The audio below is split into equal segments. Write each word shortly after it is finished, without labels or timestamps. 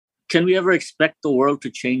can we ever expect the world to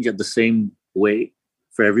change at the same way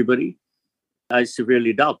for everybody? I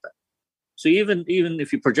severely doubt that. So even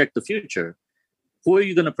if you project the future, who are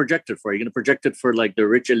you going to project it for? Are you going to project it for like the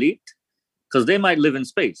rich elite? Because they might live in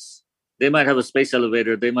space. They might have a space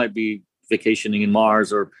elevator. They might be vacationing in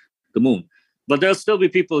Mars or the moon. But there'll still be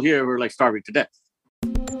people here who are like starving to death.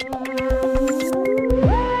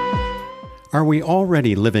 Are we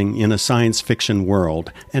already living in a science fiction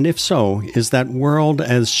world? And if so, is that world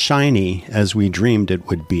as shiny as we dreamed it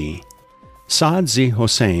would be? Saad Z.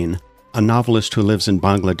 Hossain, a novelist who lives in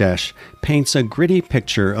Bangladesh, paints a gritty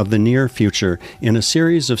picture of the near future in a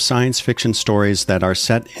series of science fiction stories that are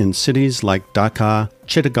set in cities like Dhaka,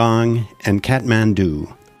 Chittagong, and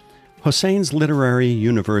Kathmandu. Hossain's literary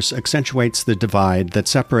universe accentuates the divide that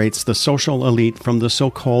separates the social elite from the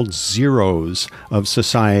so-called zeros of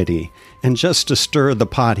society, and just to stir the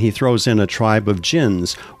pot, he throws in a tribe of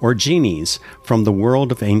jinns, or genies, from the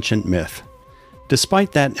world of ancient myth.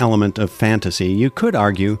 Despite that element of fantasy, you could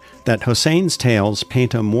argue that Hossain's tales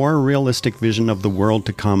paint a more realistic vision of the world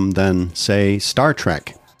to come than, say, Star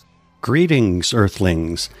Trek. Greetings,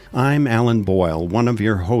 Earthlings. I'm Alan Boyle, one of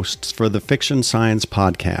your hosts for the Fiction Science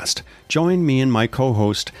Podcast. Join me and my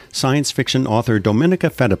co-host, science fiction author Dominica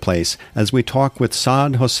Fediplace, as we talk with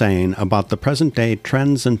Saad Hossain about the present-day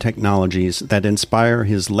trends and technologies that inspire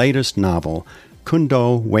his latest novel,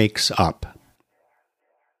 Kundo Wakes Up.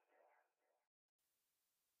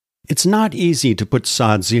 It's not easy to put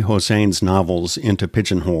Saad Z. Hossain's novels into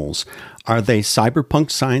pigeonholes. Are they cyberpunk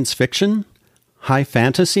science fiction? High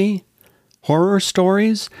fantasy? Horror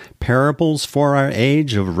stories? Parables for our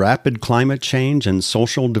age of rapid climate change and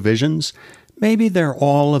social divisions? Maybe they're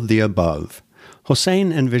all of the above.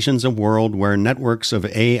 Hossain envisions a world where networks of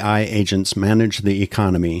AI agents manage the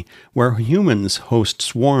economy, where humans host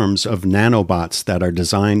swarms of nanobots that are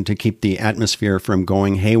designed to keep the atmosphere from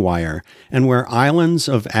going haywire, and where islands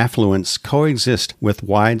of affluence coexist with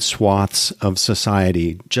wide swaths of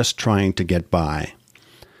society just trying to get by.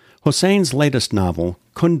 Hossain's latest novel,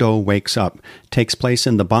 Kundo Wakes Up, takes place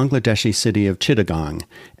in the Bangladeshi city of Chittagong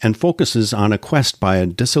and focuses on a quest by a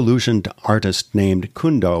disillusioned artist named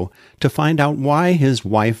Kundo to find out why his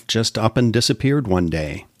wife just up and disappeared one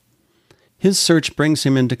day. His search brings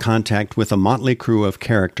him into contact with a motley crew of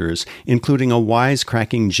characters, including a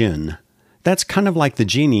wisecracking jinn. That's kind of like the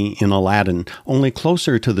genie in Aladdin, only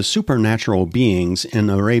closer to the supernatural beings in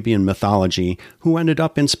Arabian mythology who ended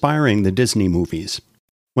up inspiring the Disney movies.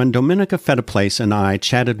 When Dominica Fediplace and I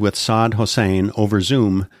chatted with Saad Hossain over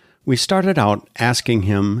Zoom, we started out asking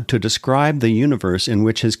him to describe the universe in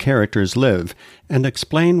which his characters live and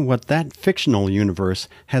explain what that fictional universe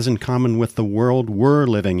has in common with the world we're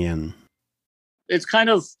living in. It's kind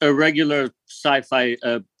of a regular sci-fi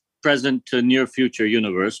present to near future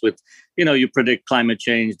universe with, you predict climate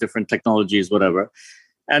change, different technologies, whatever.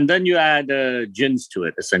 And then you add jinns to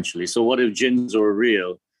it, essentially. So what if jinns are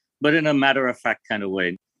real, but in a matter-of-fact kind of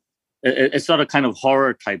way? It's not a kind of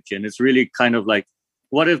horror type jinn. It's really kind of like,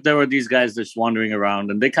 what if there were these guys just wandering around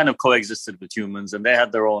and they kind of coexisted with humans and they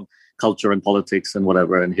had their own culture and politics and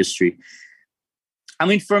whatever and history? I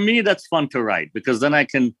mean, for me, that's fun to write because then I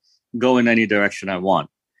can go in any direction I want.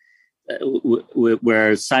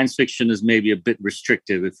 Where science fiction is maybe a bit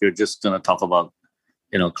restrictive if you're just going to talk about,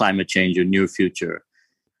 climate change or near future.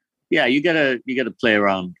 Yeah, you gotta play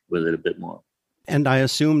around with it a bit more. And I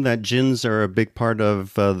assume that jinns are a big part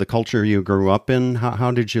of the culture you grew up in.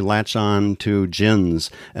 How did you latch on to jinns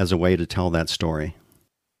as a way to tell that story?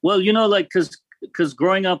 Well, because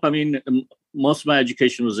growing up, I mean, most of my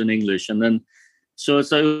education was in English. And then, so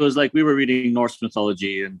it was like we were reading Norse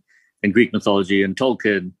mythology and Greek mythology and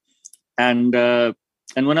Tolkien. And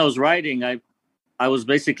when I was writing, I was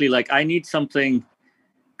basically like, I need something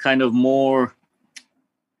kind of more...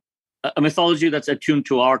 a mythology that's attuned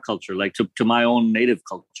to our culture, like to my own native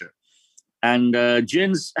culture. And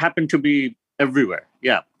jinns happen to be everywhere.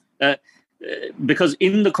 Yeah. Because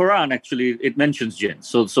in the Quran, actually, it mentions jinn.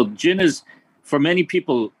 So jinn is, for many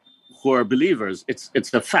people who are believers,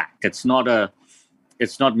 it's a fact. It's not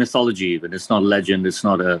mythology even. It's not legend. It's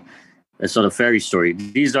not a sort of fairy story.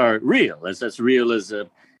 These are real, as real as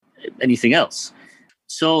anything else.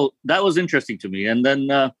 So that was interesting to me. And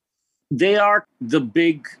then they are the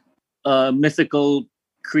big mythical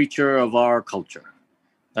creature of our culture,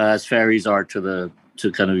 as fairies are to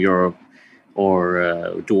kind of Europe, or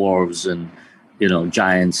dwarves and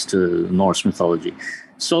giants to Norse mythology.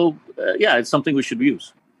 So it's something we should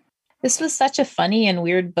use. This was such a funny and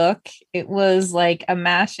weird book. It was like a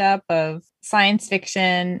mashup of science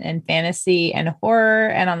fiction and fantasy and horror.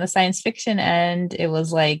 And on the science fiction end, it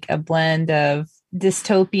was like a blend of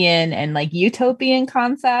dystopian and like utopian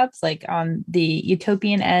concepts. Like on the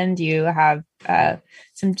utopian end, you have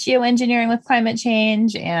some geoengineering with climate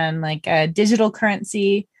change and like a digital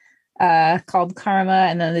currency called karma.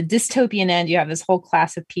 And then the dystopian end, you have this whole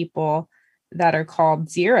class of people that are called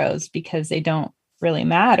zeros because they don't really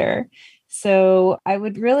matter. So I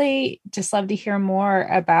would really just love to hear more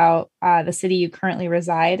about the city you currently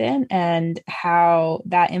reside in and how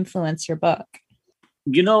that influenced your book.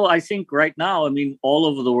 I think right now, I mean, all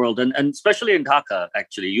over the world, and especially in Dhaka,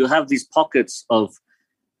 actually, you have these pockets of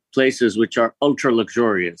places which are ultra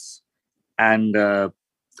luxurious and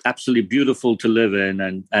absolutely beautiful to live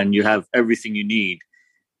in. And you have everything you need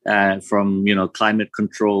from, climate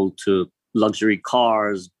control to luxury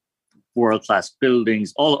cars, world-class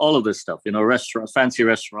buildings, all of this stuff, restaurants, fancy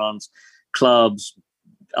restaurants, clubs,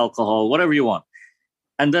 alcohol, whatever you want.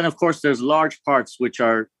 And then, of course, there's large parts which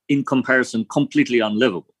are, in comparison, completely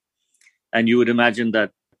unlivable. And you would imagine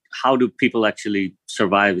that how do people actually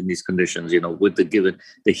survive in these conditions, with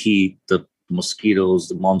the heat, the mosquitoes,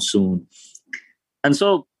 the monsoon. And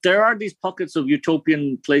so there are these pockets of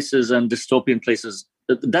utopian places and dystopian places.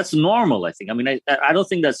 That's normal, I think. I mean, I don't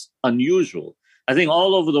think that's unusual. I think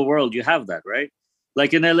all over the world you have that, right?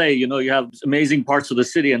 Like in LA, you have amazing parts of the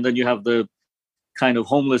city, and then you have the kind of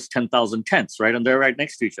homeless 10,000 tents, right? And they're right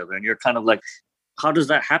next to each other. And you're kind of like, how does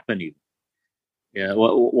that happen even? Yeah,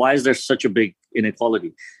 why is there such a big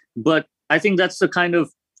inequality? But I think that's the kind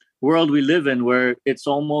of world we live in where it's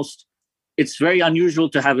very unusual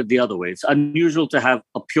to have it the other way. It's unusual to have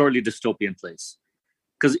a purely dystopian place.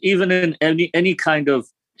 Because even in any kind of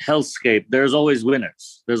hellscape, there's always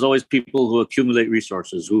winners. There's always people who accumulate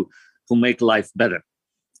resources, who make life better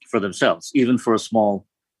for themselves, even for a small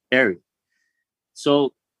area.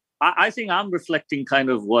 So I think I'm reflecting kind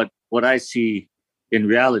of what I see in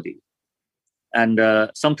reality, and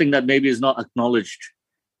something that maybe is not acknowledged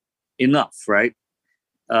enough, right?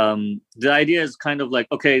 The idea is kind of like,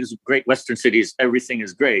 okay, these great Western cities, everything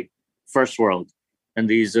is great, first world, and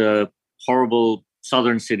these horrible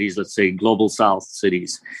southern cities, let's say global south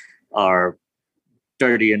cities, are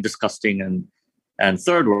dirty and disgusting and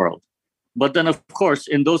third world. But then, of course,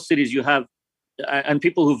 in those cities you have, and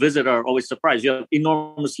people who visit are always surprised, you have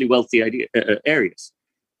enormously wealthy areas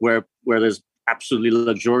where there's absolutely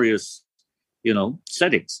luxurious,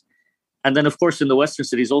 settings. And then, of course, in the Western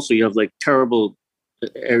cities also, you have like terrible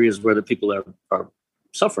areas where the people are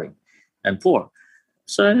suffering and poor.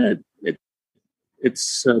 So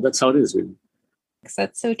it's that's how it is, really.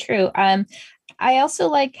 That's so true. I also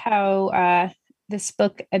like how this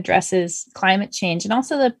book addresses climate change and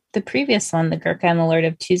also the previous one, The Gurkha and the Lord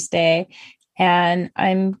of Tuesday. And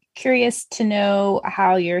I'm curious to know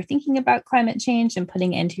how you're thinking about climate change and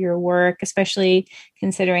putting it into your work, especially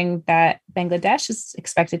considering that Bangladesh is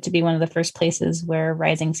expected to be one of the first places where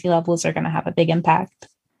rising sea levels are going to have a big impact.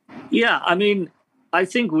 Yeah, I mean, I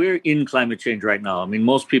think we're in climate change right now. I mean,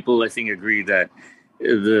 most people, I think, agree that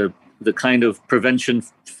the kind of prevention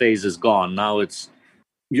phase is gone. Now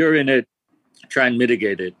you're in it, try and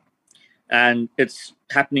mitigate it. And it's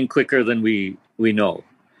happening quicker than we know.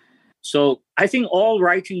 So I think all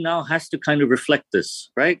writing now has to kind of reflect this,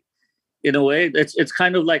 right? In a way, it's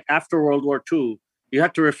kind of like after World War II, you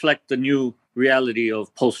had to reflect the new reality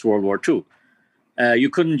of post-World War II. You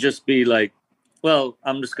couldn't just be like, well,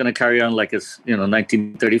 I'm just going to carry on like it's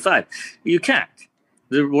 1935. You can't.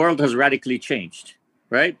 The world has radically changed,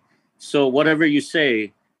 right? So whatever you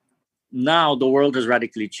say, now the world has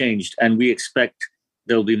radically changed, and we expect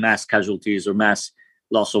there will be mass casualties or mass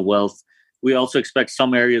loss of wealth. We also expect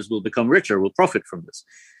some areas will become richer, will profit from this.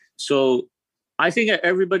 So I think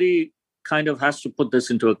everybody kind of has to put this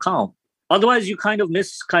into account. Otherwise, you kind of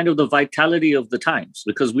miss kind of the vitality of the times,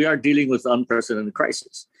 because we are dealing with unprecedented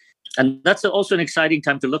crisis. And that's also an exciting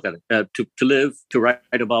time to look at it, to live, to write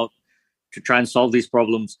about, to try and solve these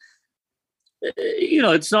problems.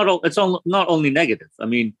 It's not only negative. I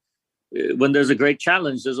mean, when there's a great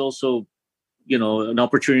challenge, there's also, an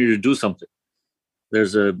opportunity to do something.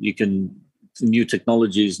 There's new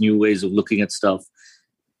technologies, new ways of looking at stuff.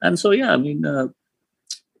 And so, yeah, I mean,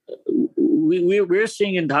 we're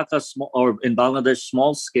seeing in Dhaka or in Bangladesh,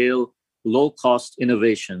 small scale, low cost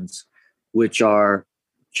innovations, which are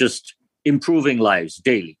just improving lives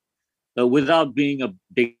daily, without being a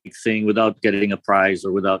big thing, without getting a prize,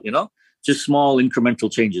 or without, just small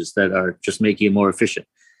incremental changes that are just making it more efficient.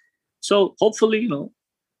 So hopefully,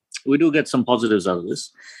 we do get some positives out of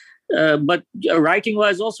this. But writing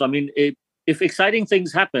wise also, I mean, if exciting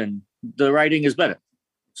things happen, the writing is better.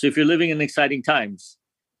 So if you're living in exciting times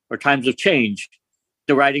or times of change,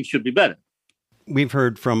 the writing should be better. We've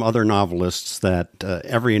heard from other novelists that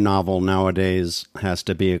every novel nowadays has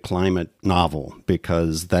to be a climate novel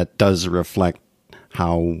because that does reflect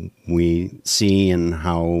how we see and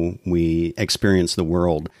how we experience the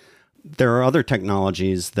world. There are other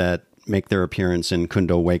technologies that make their appearance in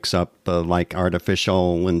Kundo Wakes Up, like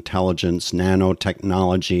artificial intelligence,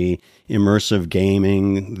 nanotechnology, immersive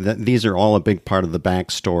gaming. These are all a big part of the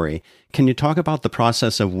backstory. Can you talk about the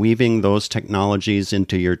process of weaving those technologies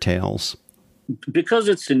into your tales? Because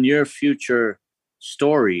it's a near future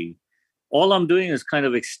story, all I'm doing is kind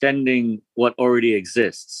of extending what already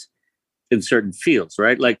exists in certain fields,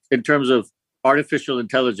 right? Like in terms of artificial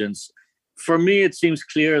intelligence, for me, it seems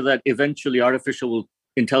clear that eventually artificial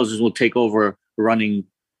intelligence will take over running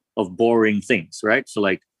of boring things, right? So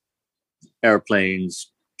like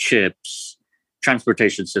airplanes, ships,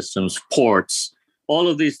 transportation systems, ports, all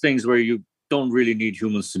of these things where you don't really need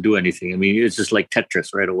humans to do anything. I mean, it's just like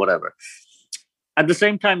Tetris, right? Or whatever. At the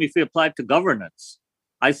same time, if we apply it to governance,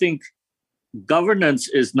 I think governance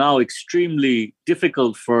is now extremely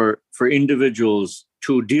difficult for individuals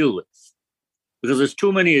to deal with because there's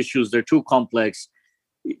too many issues. They're too complex.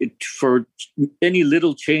 For any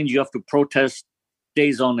little change, you have to protest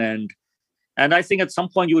days on end. And I think at some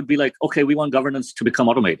point you would be like, okay, we want governance to become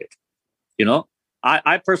automated. You know,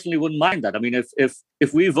 I personally wouldn't mind that. I mean,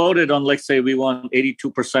 if we voted on, let's say we want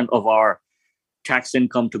 82% of our tax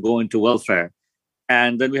income to go into welfare,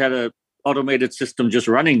 and then we had an automated system just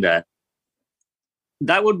running that,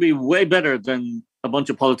 that would be way better than a bunch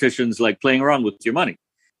of politicians like playing around with your money.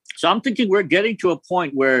 So I'm thinking we're getting to a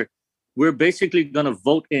point where we're basically going to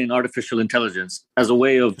vote in artificial intelligence as a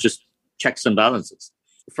way of just checks and balances.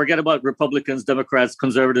 Forget about Republicans, Democrats,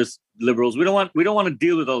 conservatives, liberals. We don't want to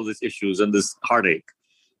deal with all these issues and this heartache.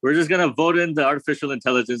 We're just going to vote in the artificial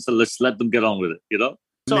intelligence and let's let them get on with it, you know?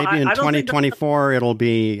 So maybe in 2024, it'll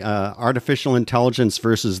be artificial intelligence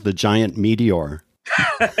versus the giant meteor.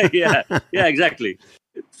 yeah, exactly.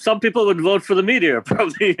 Some people would vote for the meteor,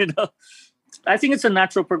 probably, you know. I think it's a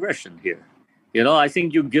natural progression here. You know, I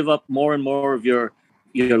think you give up more and more of your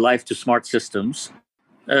life to smart systems.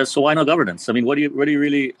 So why not governance? I mean, are you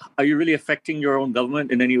really affecting your own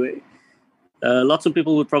government in any way? Lots of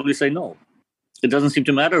people would probably say no. It doesn't seem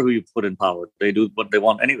to matter who you put in power. They do what they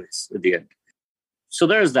want anyways at the end. So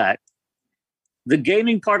there's that. The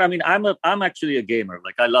gaming part, I mean, I'm actually a gamer.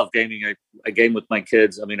 Like I love gaming. I game with my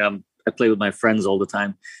kids. I mean, I play with my friends all the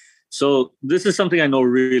time. So this is something I know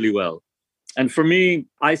really well. And for me,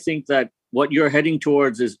 I think that what you're heading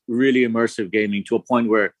towards is really immersive gaming to a point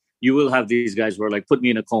where you will have these guys who are like, put me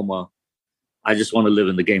in a coma. I just want to live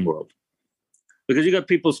in the game world. Because you got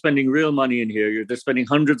people spending real money in here. They're spending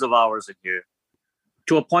hundreds of hours in here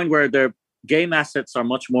to a point where their game assets are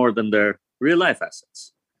much more than their real life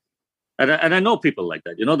assets. And I know people like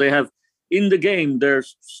that. You know, they have in the game,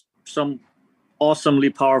 there's some awesomely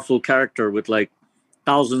powerful character with like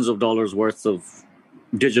thousands of dollars worth of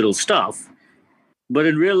digital stuff. But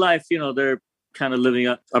in real life, you know, they're kind of living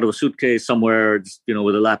out of a suitcase somewhere, just, you know,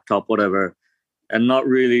 with a laptop, whatever, and not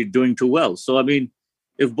really doing too well. So, I mean,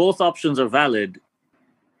 if both options are valid,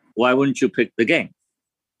 why wouldn't you pick the game?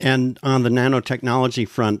 And on the nanotechnology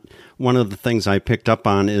front, one of the things I picked up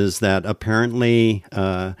on is that apparently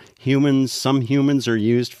some humans are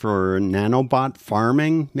used for nanobot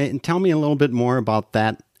farming. Tell me a little bit more about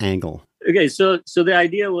that angle. Okay, so the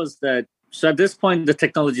idea was that, so at this point, the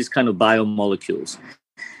technology is kind of biomolecules.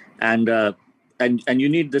 And you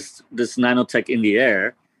need this nanotech in the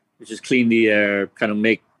air, which is clean the air, kind of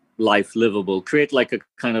make life livable, create like a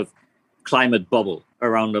kind of climate bubble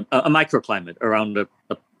around a microclimate around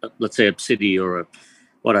let's say a city or a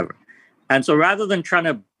whatever. And so rather than trying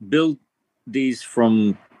to build these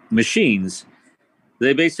from machines,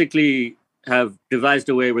 they basically have devised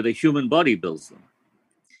a way where the human body builds them.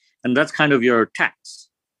 And that's kind of your tax,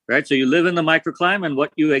 right? So you live in the microclimate and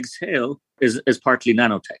what you exhale is partly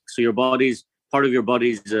nanotech. So part of your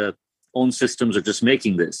body's own systems are just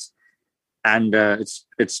making this. And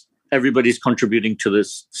it's everybody's contributing to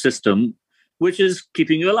this system, which is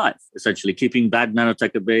keeping you alive, essentially, keeping bad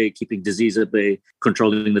nanotech at bay, keeping disease at bay,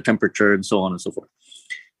 controlling the temperature, and so on and so forth.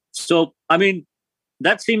 So, I mean,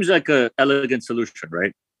 that seems like an elegant solution,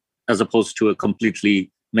 right? As opposed to a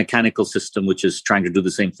completely mechanical system, which is trying to do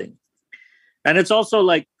the same thing. And it's also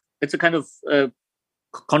like, it's a kind of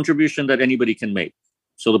contribution that anybody can make.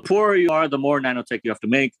 So the poorer you are, the more nanotech you have to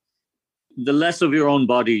make, the less of your own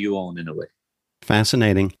body you own in a way.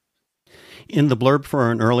 Fascinating. In the blurb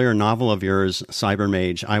for an earlier novel of yours,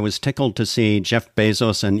 Cybermage, I was tickled to see Jeff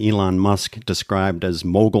Bezos and Elon Musk described as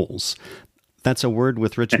moguls. That's a word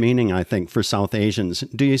with rich meaning, I think, for South Asians.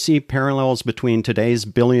 Do you see parallels between today's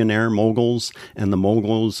billionaire moguls and the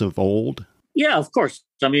moguls of old? Yeah, of course.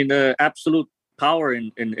 I mean, absolute power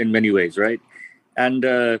in many ways, right? And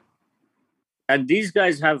these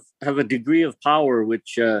guys have a degree of power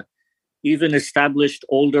which even established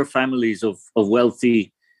older families of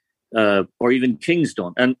wealthy or even kings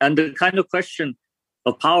don't. And the kind of question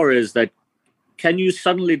of power is that, can you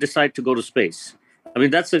suddenly decide to go to space? I mean,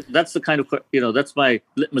 that's the kind of, that's my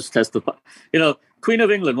litmus test of, Queen of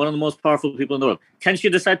England, one of the most powerful people in the world. Can she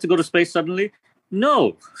decide to go to space suddenly?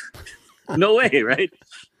 No, no way, right?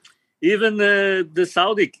 Even the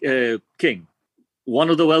Saudi king, one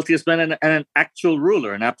of the wealthiest men and an actual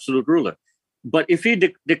ruler, an absolute ruler. But if he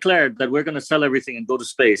declared that we're going to sell everything and go to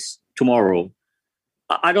space tomorrow,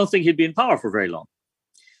 I don't think he'd be in power for very long.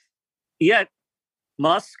 Yet,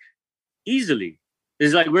 Musk easily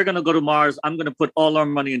is like, we're going to go to Mars. I'm going to put all our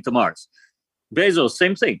money into Mars. Bezos,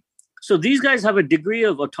 same thing. So these guys have a degree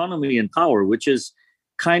of autonomy and power, which is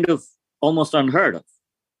kind of almost unheard of.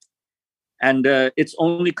 And it's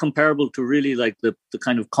only comparable to really like the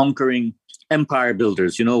kind of conquering empire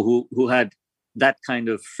builders, who had that kind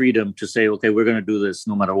of freedom to say, okay, we're going to do this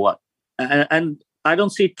no matter what. And I don't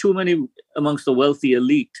see too many amongst the wealthy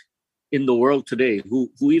elite in the world today who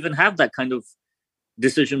even have that kind of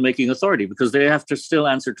decision-making authority, because they have to still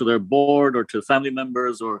answer to their board or to family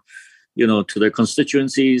members or, to their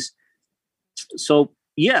constituencies. So,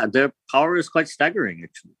 yeah, their power is quite staggering,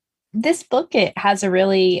 actually. This book, it has a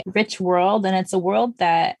really rich world, and it's a world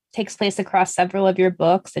that takes place across several of your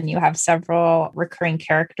books, and you have several recurring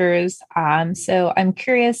characters. So I'm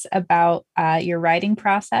curious about your writing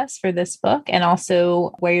process for this book, and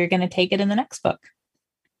also where you're going to take it in the next book.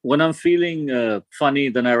 When I'm feeling funny,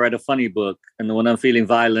 then I write a funny book. And then when I'm feeling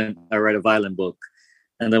violent, I write a violent book.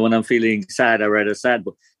 And then when I'm feeling sad, I write a sad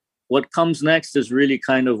book. What comes next is really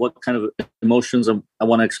kind of what kind of emotions I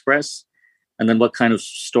want to express. And then what kind of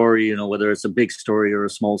story, whether it's a big story or a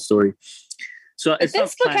small story. So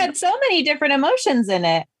this book had so many different emotions in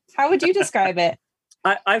it. How would you describe it?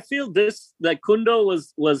 I feel this, like Kundo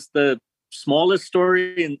was the smallest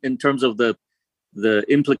story in terms of the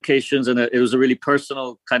implications. And it was a really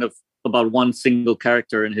personal kind of about one single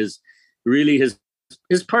character and his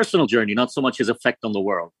personal journey, not so much his effect on the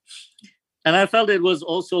world. And I felt it was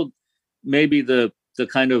also maybe the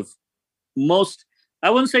kind of most, I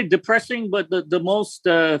wouldn't say depressing, but the most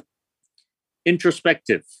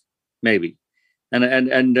introspective, maybe,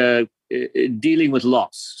 and dealing with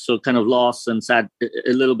loss. So kind of loss and sad,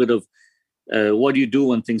 a little bit of what do you do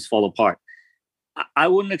when things fall apart. I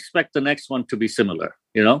wouldn't expect the next one to be similar,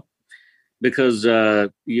 because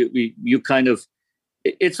you kind of,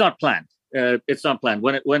 it's not planned. It's not planned.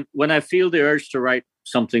 When I feel the urge to write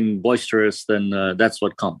something boisterous, then that's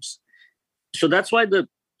what comes. So that's why the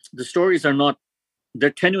stories are not. They're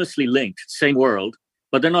tenuously linked, same world,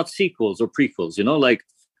 but they're not sequels or prequels, like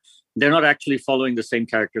they're not actually following the same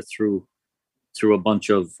character through a bunch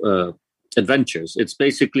of adventures. It's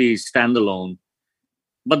basically standalone,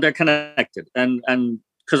 but they're connected. And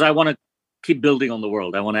because I want to keep building on the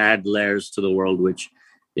world, I want to add layers to the world, which,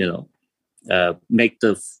 make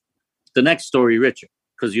the next story richer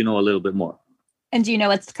because a little bit more. And do you know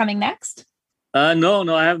what's coming next?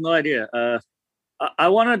 No, I have no idea. I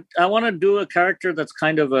want to do a character that's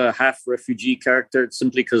kind of a half refugee character,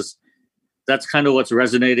 simply because that's kind of what's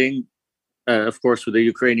resonating, of course, with the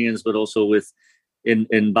Ukrainians, but also in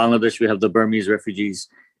Bangladesh, we have the Burmese refugees.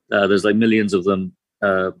 There's like millions of them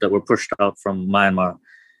that were pushed out from Myanmar.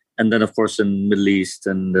 And then, of course, in Middle East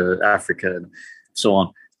and Africa and so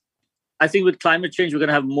on. I think with climate change, we're going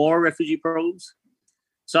to have more refugee problems.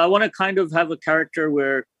 So I want to kind of have a character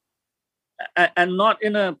where, and not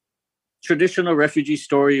in a traditional refugee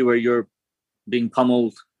story where you're being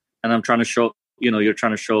pummeled and I'm trying to show, you're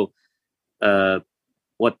trying to show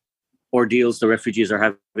what ordeals the refugees are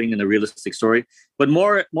having in a realistic story, but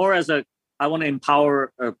more as I want to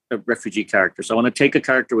empower a refugee character. So I want to take a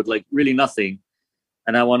character with like really nothing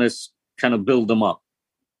and I want to kind of build them up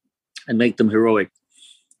and make them heroic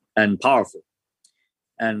and powerful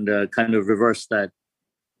and kind of reverse that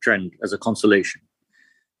trend as a consolation.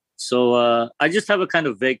 So I just have a kind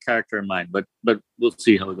of vague character in mind, but we'll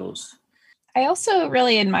see how it goes. I also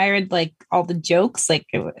really admired like all the jokes. Like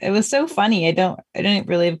it was so funny. I didn't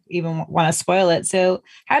really even want to spoil it. So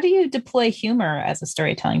how do you deploy humor as a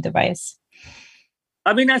storytelling device?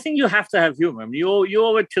 I mean, I think you have to have humor. I mean, you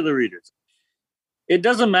owe it to the readers. It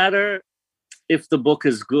doesn't matter if the book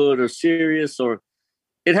is good or serious, or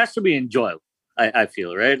it has to be enjoyable. I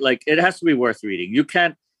feel, right? Like it has to be worth reading. You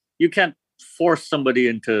can't force somebody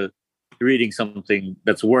into reading something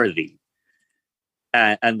that's worthy.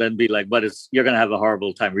 and then be like, but you're going to have a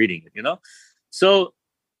horrible time reading it, you know? So,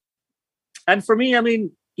 and for me, I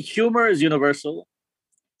mean, humor is universal.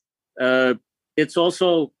 It's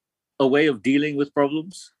also a way of dealing with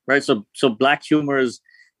problems, right? So black humor is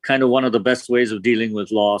kind of one of the best ways of dealing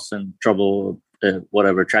with loss and trouble,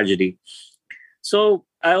 whatever, tragedy. So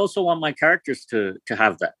I also want my characters to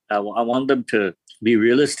have that. I want them to be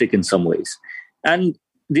realistic in some ways. And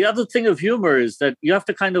the other thing of humor is that you have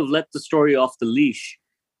to kind of let the story off the leash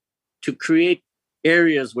to create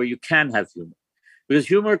areas where you can have humor. Because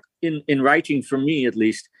humor in writing, for me at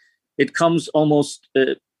least, it comes almost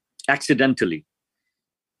accidentally.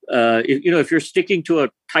 If you're sticking to a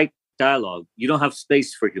tight dialogue, you don't have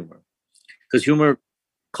space for humor, because humor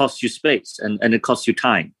costs you space and it costs you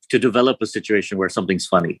time to develop a situation where something's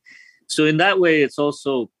funny. So in that way, it's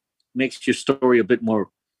also makes your story a bit more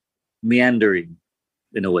meandering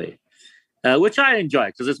in a way, which I enjoy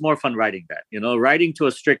because it's more fun writing that. Writing to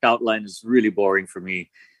a strict outline is really boring for me.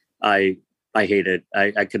 I hate it.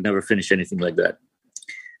 I could never finish anything like that.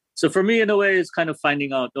 So for me, in a way, it's kind of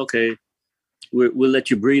finding out, okay, we'll let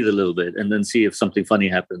you breathe a little bit and then see if something funny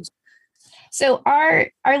happens. So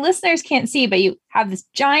our listeners can't see, but you have this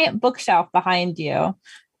giant bookshelf behind you.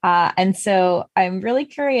 And so I'm really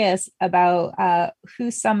curious about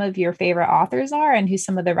who some of your favorite authors are and who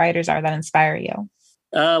some of the writers are that inspire you.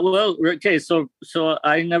 So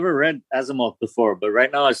I never read Asimov before, but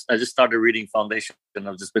right now I just started reading Foundation and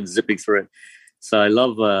I've just been zipping through it. So I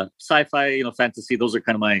love sci-fi, fantasy. Those are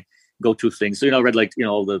kind of my go-to things. So, I read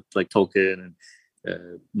all the Tolkien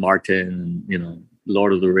and Martin, and,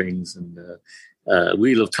 Lord of the Rings and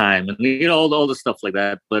Wheel of Time and, all the stuff like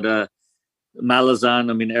that. But Malazan,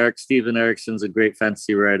 I mean, Steven Erikson's a great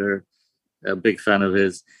fantasy writer, a big fan of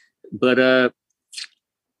his. But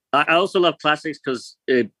I also love classics because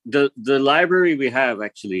the library we have,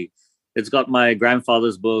 actually, it's got my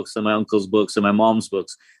grandfather's books and my uncle's books and my mom's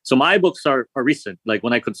books. So my books are recent, like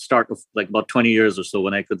when I could start, like about 20 years or so,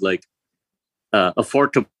 when I could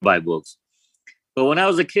afford to buy books. But when I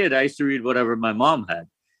was a kid, I used to read whatever my mom had.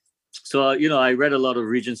 So, I read a lot of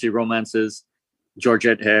Regency romances,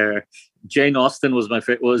 Georgette Hare. Jane Austen was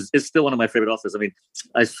is still one of my favorite authors. I mean,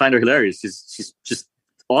 I find her hilarious. She's just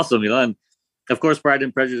awesome, And of course, Pride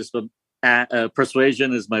and Prejudice, but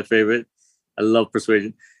Persuasion is my favorite. I love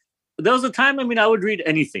Persuasion. There was a time, I would read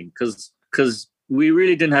anything because we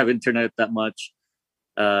really didn't have internet that much.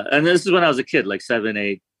 And this is when I was a kid, like 7,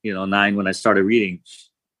 8, 9, when I started reading.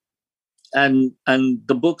 And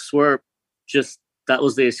the books were just, that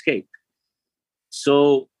was the escape.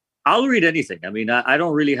 So I'll read anything. I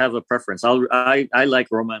don't really have a preference. I like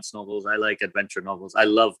romance novels. I like adventure novels. I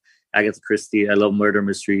love Agatha Christie. I love murder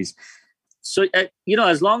mysteries. So,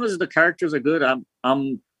 as long as the characters are good,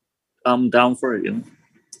 I'm down for it,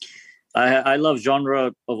 I love genre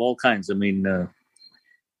of all kinds. As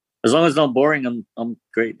long as it's not boring, I'm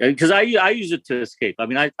great. Because I use it to escape.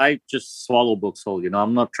 I just swallow books whole.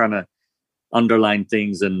 I'm not trying to underline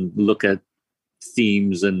things and look at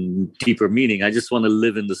themes and deeper meaning. I just want to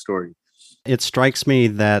live in the story. It strikes me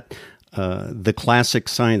that the classic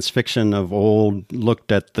science fiction of old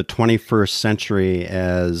looked at the 21st century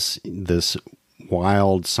as this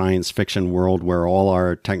wild science fiction world where all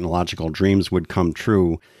our technological dreams would come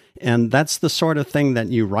true. And that's the sort of thing that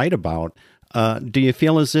you write about. Do you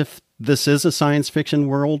feel as if this is a science fiction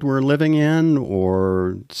world we're living in,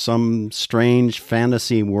 or some strange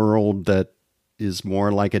fantasy world that is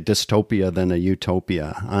more like a dystopia than a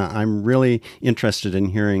utopia? I'm really interested in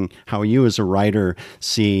hearing how you as a writer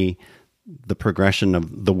see the progression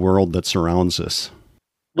of the world that surrounds us.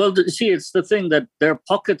 Well, see, it's the thing that there are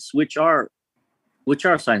pockets which are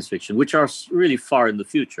science fiction, which are really far in the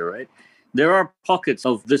future, right? There are pockets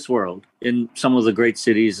of this world in some of the great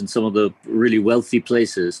cities and some of the really wealthy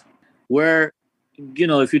places where,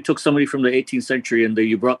 if you took somebody from the 18th century and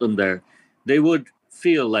you brought them there, they would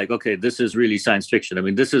feel like, okay, this is really science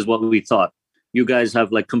fiction. This is what we thought. You guys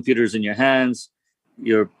have computers in your hands.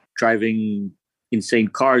 You're driving insane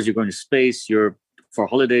cars. You're going to space. You're for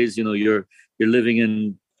holidays. You're living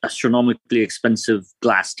in astronomically expensive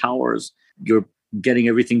glass towers. You're getting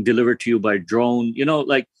everything delivered to you by drone.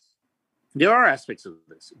 There are aspects of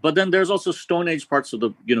this, but then there's also Stone Age parts of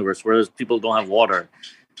the universe where people don't have water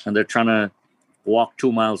and they're trying to walk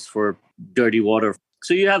 2 miles for dirty water.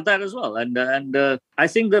 So you have that as well. And I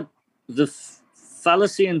think that the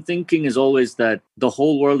fallacy in thinking is always that the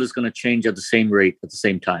whole world is going to change at the same rate at the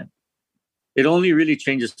same time. It only really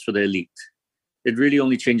changes for the elite. It really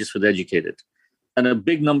only changes for the educated. And a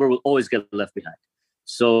big number will always get left behind.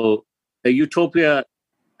 So a utopia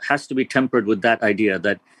has to be tempered with that idea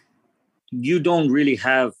that you don't really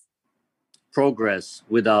have progress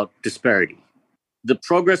without disparity. The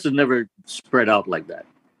progress is never spread out like that,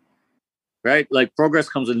 right? Like progress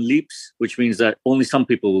comes in leaps, which means that only some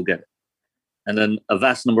people will get it. And then a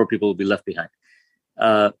vast number of people will be left behind.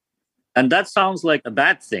 And that sounds like a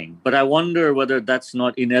bad thing, but I wonder whether that's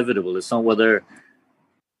not inevitable. It's not whether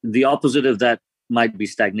the opposite of that might be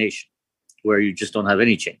stagnation, where you just don't have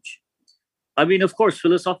any change. I mean, of course,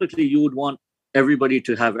 philosophically, you would want everybody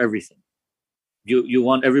to have everything. You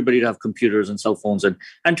want everybody to have computers and cell phones, and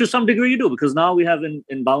to some degree you do, because now we have in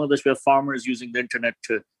Bangladesh, we have farmers using the internet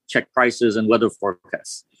to check prices and weather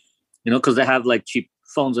forecasts, because they have like cheap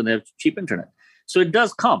phones and they have cheap internet. So it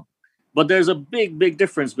does come, but there's a big, big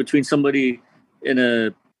difference between somebody in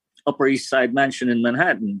a Upper East Side mansion in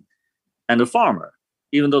Manhattan and a farmer,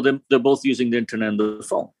 even though they're both using the internet and the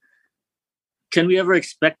phone. Can we ever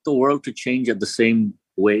expect the world to change at the same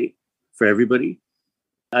way for everybody?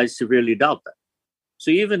 I severely doubt that. So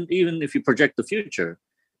even if you project the future,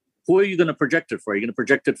 who are you going to project it for? Are you going to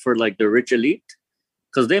project it for like the rich elite?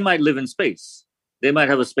 Because they might live in space. They might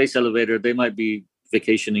have a space elevator. They might be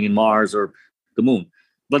vacationing in Mars or the moon.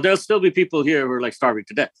 But there'll still be people here who are like starving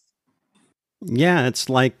to death. Yeah, it's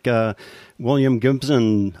like William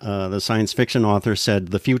Gibson, the science fiction author, said,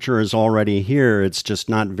 the future is already here. It's just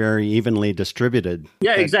not very evenly distributed.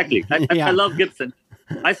 Yeah, exactly. I love Gibson.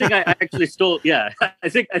 I think I actually stole. Yeah, I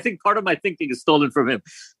think part of my thinking is stolen from him,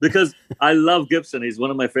 because I love Gibson. He's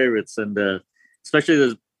one of my favorites, and especially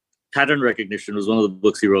the Pattern Recognition was one of the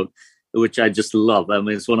books he wrote, which I just love. I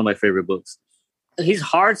mean, it's one of my favorite books. He's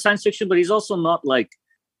hard science fiction, but he's also not like.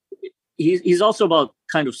 He's also about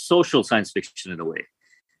kind of social science fiction in a way.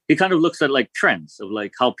 He kind of looks at like trends of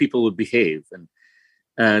like how people would behave,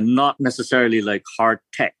 and not necessarily like hard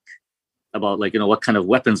tech about like what kind of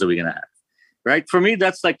weapons are we going to have. Right. For me,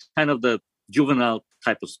 that's like kind of the juvenile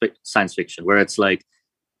type of science fiction, where it's like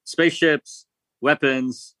spaceships,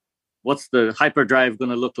 weapons. What's the hyperdrive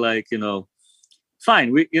going to look like?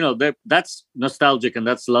 Fine. That's nostalgic, and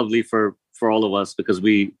that's lovely for all of us, because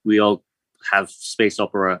we all have space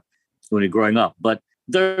opera when you're growing up. But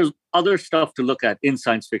there's other stuff to look at in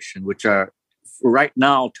science fiction, which are right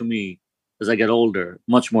now, to me, as I get older,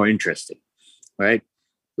 much more interesting. Right.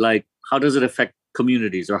 Like, how does it affect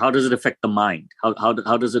communities, or how does it affect the mind? How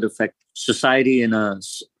does it affect society in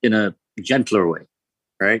a gentler way,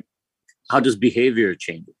 right? How does behavior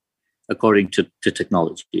change according to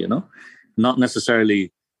technology? Not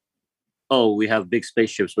necessarily, oh, we have big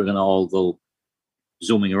spaceships, we're going to all go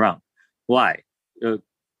zooming around. Why?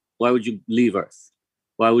 Why would you leave Earth?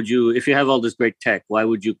 Why would you, if you have all this great tech, why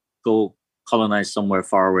would you go colonize somewhere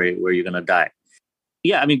far away where you're going to die?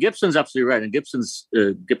 Yeah, I mean, Gibson's absolutely right, and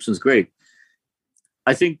Gibson's great.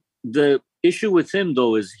 I think the issue with him,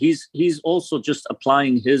 though, is he's also just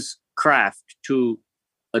applying his craft to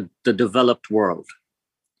the developed world,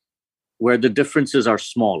 where the differences are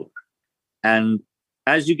smaller. And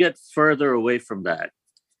as you get further away from that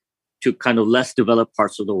to kind of less developed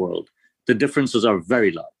parts of the world, the differences are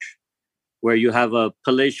very large, where you have a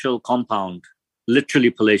palatial compound, literally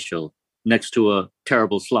palatial, next to a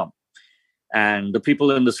terrible slum. And the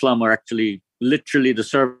people in the slum are actually literally the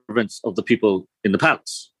servants of the people in the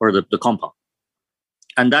palace or the compound.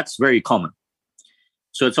 And that's very common.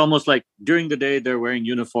 So it's almost like during the day, they're wearing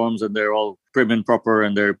uniforms and they're all prim and proper,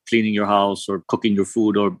 and they're cleaning your house or cooking your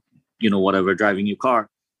food or, whatever, driving your car.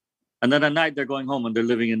 And then at night, they're going home and they're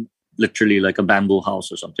living in literally like a bamboo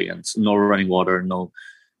house or something. And it's no running water, no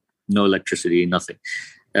electricity, nothing.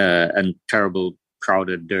 And terrible,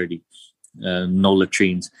 crowded, dirty, no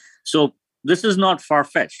latrines. So this is not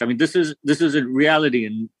far-fetched. I mean, this is a reality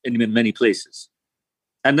in many places.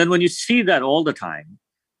 And then when you see that all the time,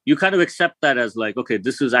 you kind of accept that as like, okay,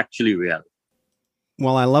 this is actually reality.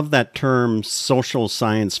 Well, I love that term, social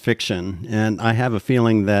science fiction. And I have a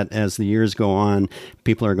feeling that as the years go on,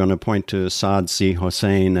 people are going to point to Saad Z.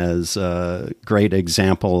 Hossein as a great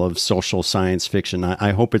example of social science fiction.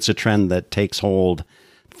 I hope it's a trend that takes hold.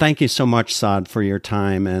 Thank you so much, Saad, for your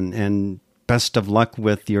time, and best of luck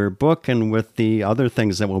with your book and with the other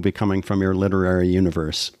things that will be coming from your literary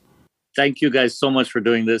universe. Thank you guys so much for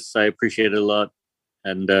doing this. I appreciate it a lot.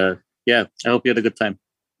 And I hope you had a good time.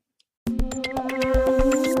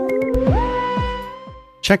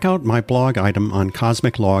 Check out my blog item on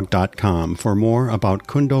cosmiclog.com for more about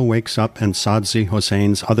Kundo Wakes Up and Saad Z.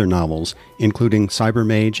 Hossein's other novels, including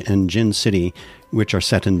Cybermage and Jinn City, which are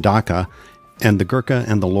set in Dhaka, and The Gurkha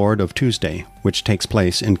and the Lord of Tuesday, which takes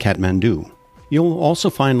place in Kathmandu. You'll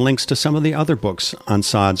also find links to some of the other books on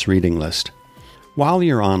Saad's reading list. While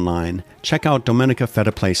you're online, check out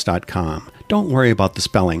domenicafediplace.com. Don't worry about the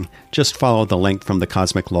spelling, just follow the link from the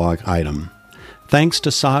Cosmic Log item. Thanks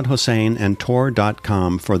to Saad Hossein and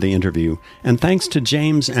Tor.com for the interview, and thanks to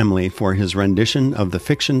James Emily for his rendition of the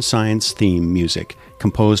Fiction Science theme music,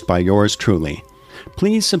 composed by yours truly.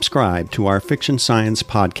 Please subscribe to our Fiction Science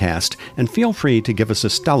podcast, and feel free to give us a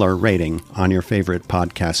stellar rating on your favorite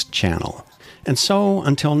podcast channel. And so,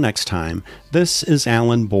 until next time, this is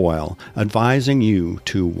Alan Boyle, advising you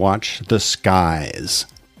to watch the skies.